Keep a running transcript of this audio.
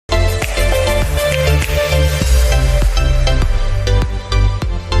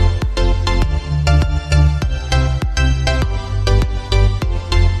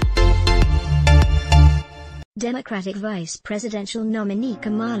Democratic vice presidential nominee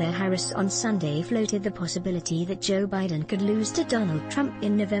Kamala Harris on Sunday floated the possibility that Joe Biden could lose to Donald Trump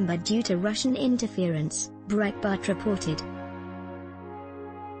in November due to Russian interference, Breitbart reported.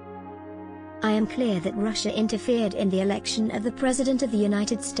 "I am clear that Russia interfered in the election of the President of the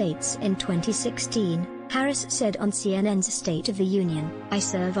United States in 2016, Harris said on CNN's State of the Union. "I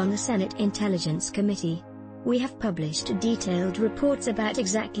serve on the Senate Intelligence Committee. We have published detailed reports about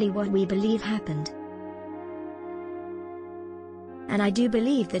exactly what we believe happened. And I do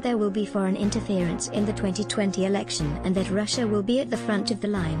believe that there will be foreign interference in the 2020 election and that Russia will be at the front of the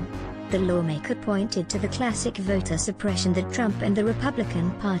line." The lawmaker pointed to the classic voter suppression that Trump and the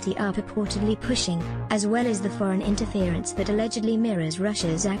Republican Party are purportedly pushing, as well as the foreign interference that allegedly mirrors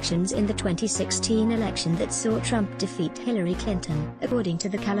Russia's actions in the 2016 election that saw Trump defeat Hillary Clinton. According to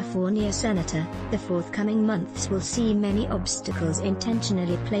the California senator, the forthcoming months will see many obstacles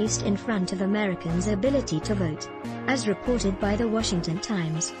intentionally placed in front of Americans' ability to vote. As reported by the Washington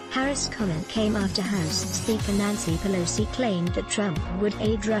Times, Harris' comment came after House Speaker Nancy Pelosi claimed that Trump would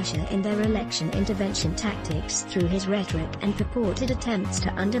aid Russia in their election intervention tactics through his rhetoric and purported attempts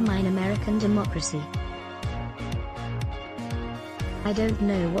to undermine American democracy. "I don't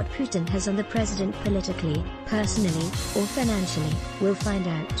know what Putin has on the president politically, personally, or financially. We'll find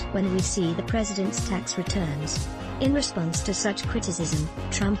out when we see the president's tax returns." In response to such criticism,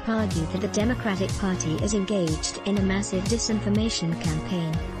 Trump argued that the Democratic Party is engaged in a massive disinformation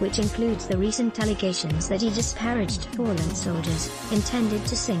campaign, which includes the recent allegations that he disparaged fallen soldiers, intended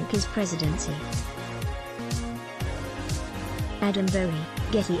to sink his presidency. Adam Bowie,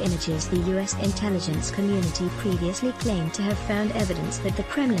 Getty Images. The U.S. intelligence community previously claimed to have found evidence that the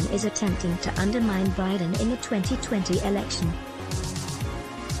Kremlin is attempting to undermine Biden in the 2020 election.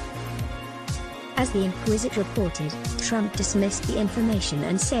 As the Inquisit reported, Trump dismissed the information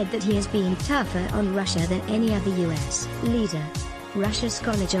and said that he has been tougher on Russia than any other U.S. leader. Russia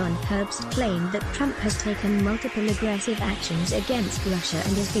scholar John Herbst claimed that Trump has taken multiple aggressive actions against Russia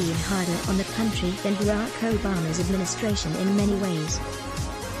and is being harder on the country than Barack Obama's administration in many ways.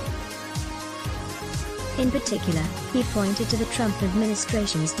 In particular, he pointed to the Trump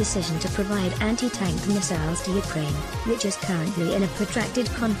administration's decision to provide anti-tank missiles to Ukraine, which is currently in a protracted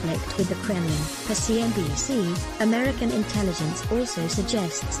conflict with the Kremlin. Per CNBC, American intelligence also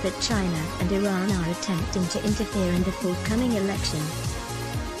suggests that China and Iran are attempting to interfere in the forthcoming election.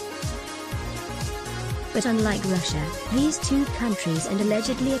 But unlike Russia, these two countries are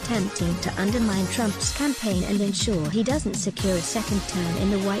allegedly attempting to undermine Trump's campaign and ensure he doesn't secure a second term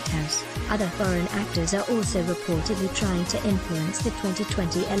in the White House. Other foreign actors are also reportedly trying to influence the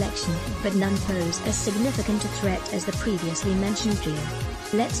 2020 election, but none pose as significant a threat as the previously mentioned duo.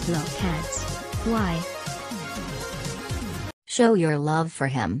 Let's block ads. Why? Show your love for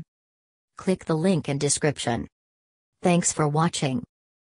him. Click the link in description. Thanks for watching.